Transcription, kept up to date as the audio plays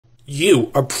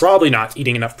you are probably not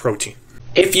eating enough protein.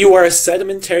 If you are a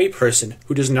sedentary person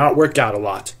who does not work out a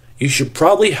lot, you should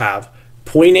probably have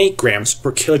 0.8 grams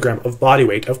per kilogram of body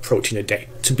weight of protein a day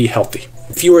to be healthy.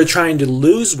 If you are trying to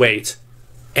lose weight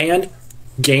and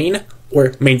gain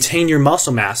or maintain your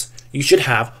muscle mass, you should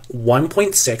have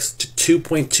 1.6 to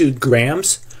 2.2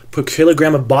 grams per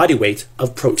kilogram of body weight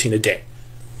of protein a day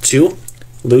to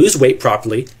lose weight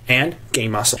properly and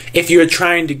gain muscle. If you're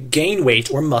trying to gain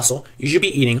weight or muscle, you should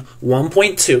be eating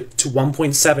 1.2 to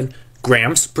 1.7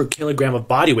 grams per kilogram of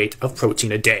body weight of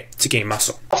protein a day to gain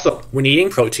muscle. Also, when eating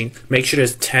protein, make sure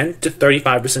there's 10 to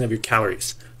 35% of your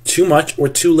calories. Too much or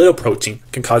too little protein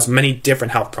can cause many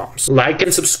different health problems. Like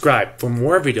and subscribe for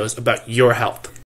more videos about your health.